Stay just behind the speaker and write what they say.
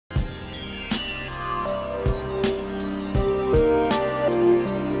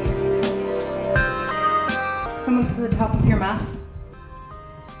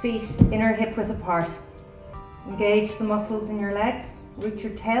Feet inner hip width apart. Engage the muscles in your legs. Root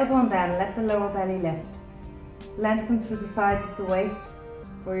your tailbone down, let the lower belly lift. Lengthen through the sides of the waist.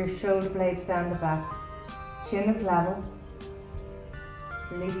 Draw your shoulder blades down the back. Chin is level.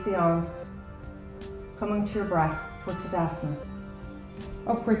 Release the arms. Coming to your breath for Tadasana.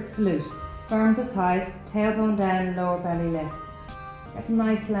 Upward salute. Firm the thighs, tailbone down, lower belly lift. Get a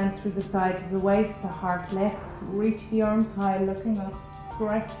nice length through the sides of the waist, the heart lifts. Reach the arms high, looking up.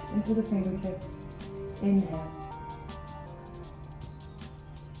 Stretch into the fingertips. Inhale.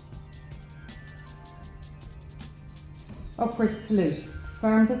 Upward salute.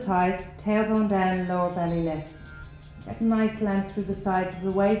 Firm the thighs, tailbone down, lower belly lift. Get a nice length through the sides of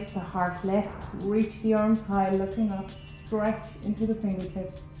the waist, the heart lifts. Reach the arms high, looking up. Stretch into the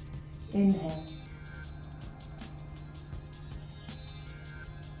fingertips. Inhale.